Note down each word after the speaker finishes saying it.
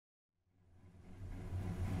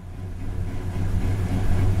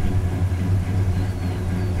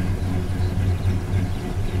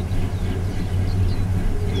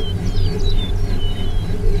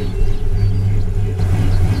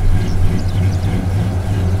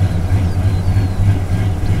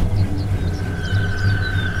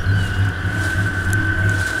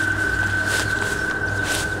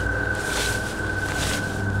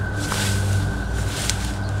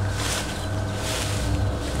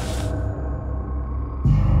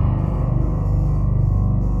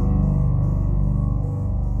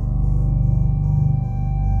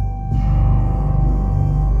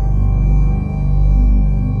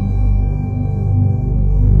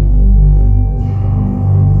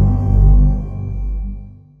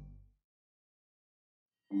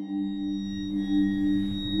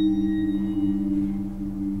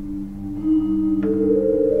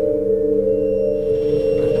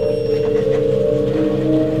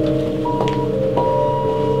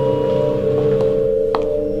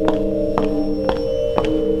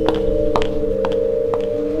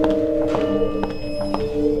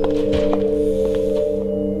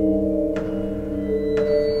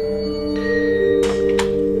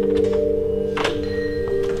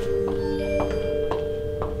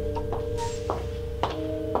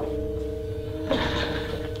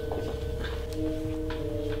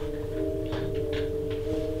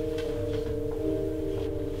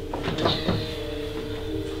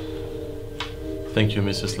Thank you,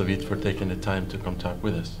 Mrs. LeVitte, for taking the time to come talk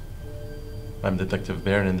with us. I'm Detective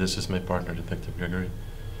Barren, and this is my partner, Detective Gregory.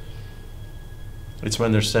 It's my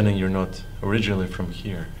understanding you're not originally from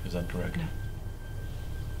here, is that correct? No.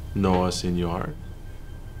 Know us in your heart?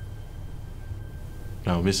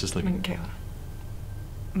 Now, Mrs. LeVitte. Mikaela.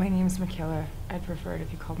 My name's Michele. I'd prefer it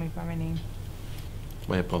if you called me by my name.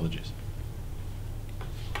 My apologies.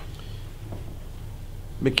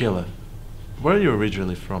 Mikaela, where are you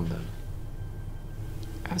originally from then?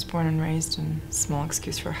 I was born and raised in a small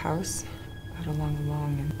excuse for a house, out along a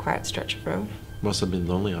long and quiet stretch of road. Must have been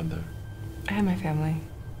lonely out there. I had my family.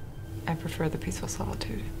 I prefer the peaceful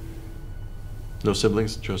solitude. No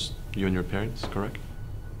siblings, just you and your parents, correct?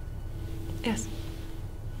 Yes.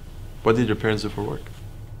 What did your parents do for work?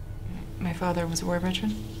 My father was a war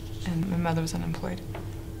veteran, and my mother was unemployed.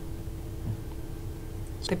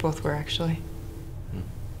 They both were, actually.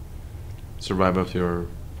 Survive off your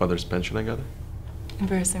father's pension, I gather?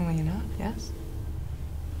 Embarrassingly enough, yes.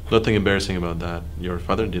 Nothing embarrassing about that. Your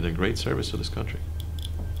father did a great service to this country.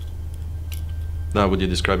 Now, would you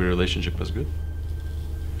describe your relationship as good?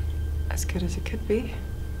 As good as it could be.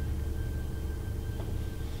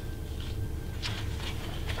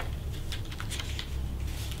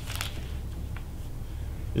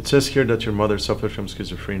 It says here that your mother suffered from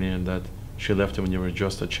schizophrenia and that she left you when you were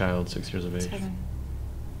just a child, 6 years of age. 7.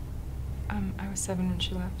 I was 7 when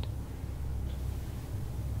she left.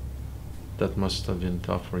 That must have been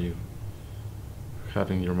tough for you.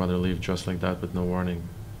 Having your mother leave just like that with no warning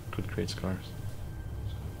could create scars.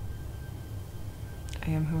 I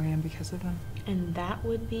am who I am because of them. And that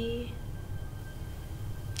would be?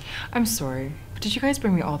 I'm sorry, but did you guys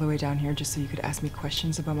bring me all the way down here just so you could ask me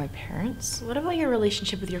questions about my parents? What about your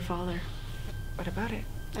relationship with your father? What about it?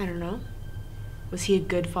 I don't know. Was he a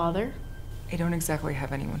good father? I don't exactly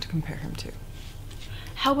have anyone to compare him to.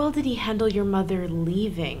 How well did he handle your mother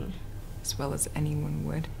leaving? As well as anyone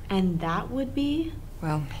would. And that would be?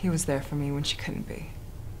 Well, he was there for me when she couldn't be.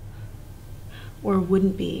 Or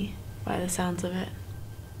wouldn't be, by the sounds of it.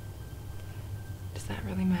 Does that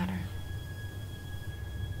really matter?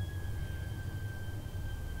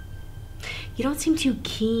 You don't seem too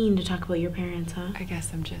keen to talk about your parents, huh? I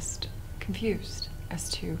guess I'm just confused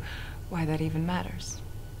as to why that even matters.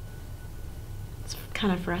 It's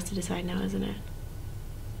kind of for us to decide now, isn't it?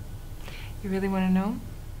 You really want to know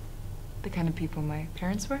the kind of people my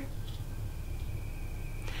parents were?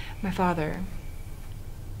 My father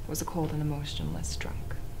was a cold and emotionless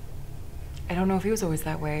drunk. I don't know if he was always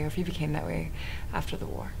that way or if he became that way after the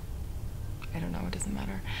war. I don't know, it doesn't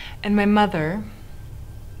matter. And my mother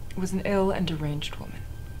was an ill and deranged woman.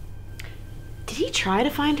 Did he try to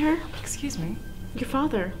find her? Excuse me? Your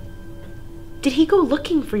father. Did he go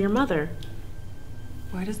looking for your mother?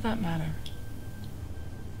 Why does that matter?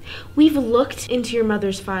 We've looked into your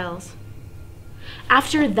mother's files.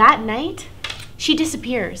 After that night, she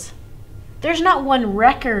disappears. There's not one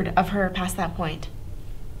record of her past that point.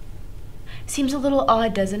 Seems a little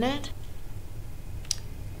odd, doesn't it?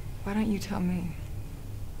 Why don't you tell me?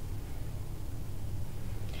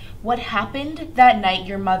 What happened that night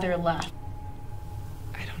your mother left?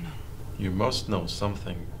 I don't know. You must know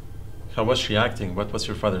something. How was she acting? What was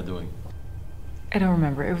your father doing? I don't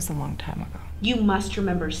remember. It was a long time ago. You must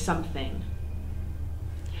remember something.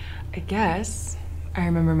 I guess I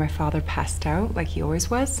remember my father passed out like he always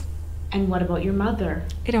was. And what about your mother?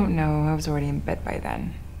 I don't know. I was already in bed by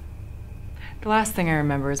then. The last thing I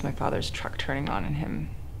remember is my father's truck turning on and him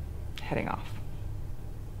heading off.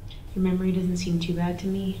 Your memory doesn't seem too bad to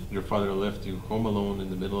me. Your father left you home alone in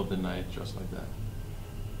the middle of the night, just like that.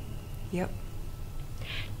 Yep.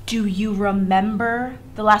 Do you remember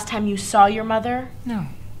the last time you saw your mother? No.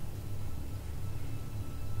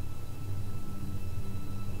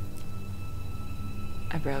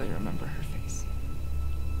 I barely remember her face.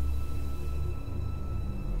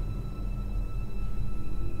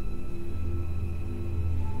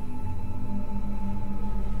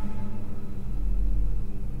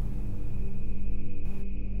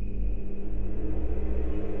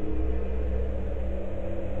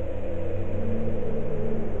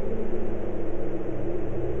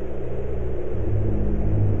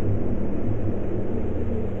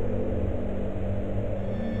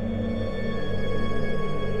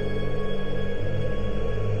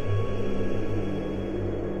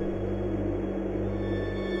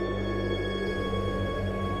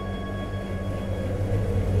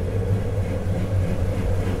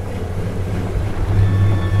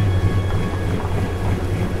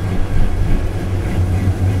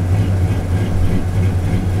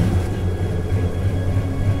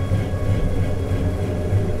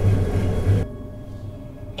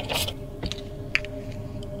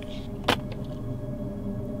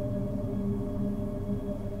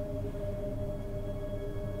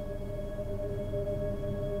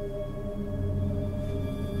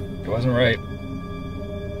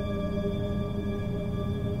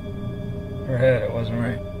 her head, it wasn't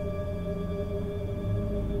right.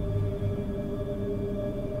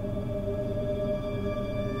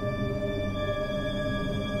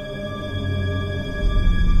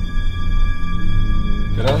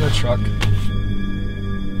 Get out of the truck.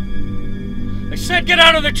 I said get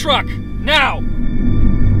out of the truck! Now!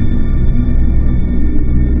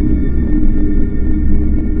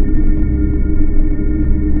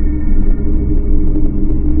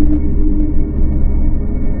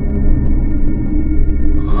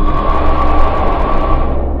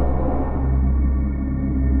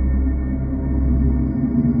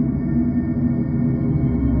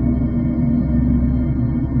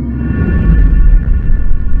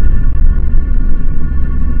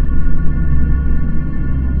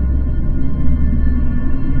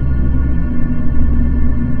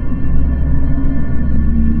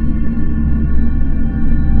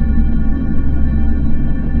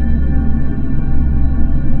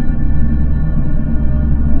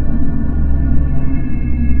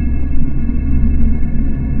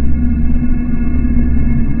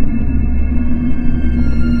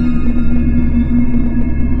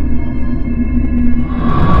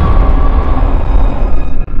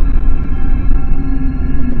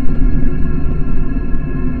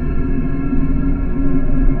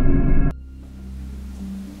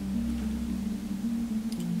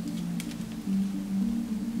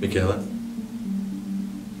 Mikaela?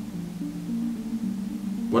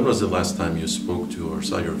 When was the last time you spoke to or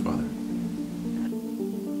saw your father?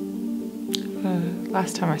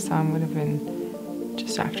 Last time I saw him would have been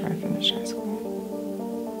just after I finished high school.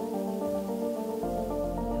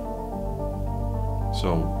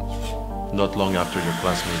 So, not long after your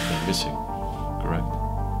classmate went missing, correct?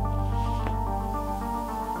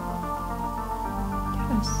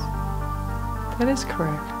 Yes, that is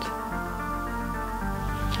correct.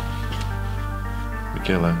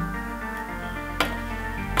 Mikaela.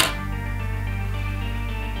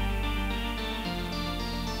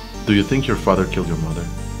 Do you think your father killed your mother?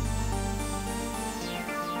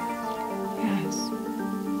 Yes.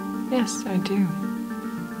 Yes, I do.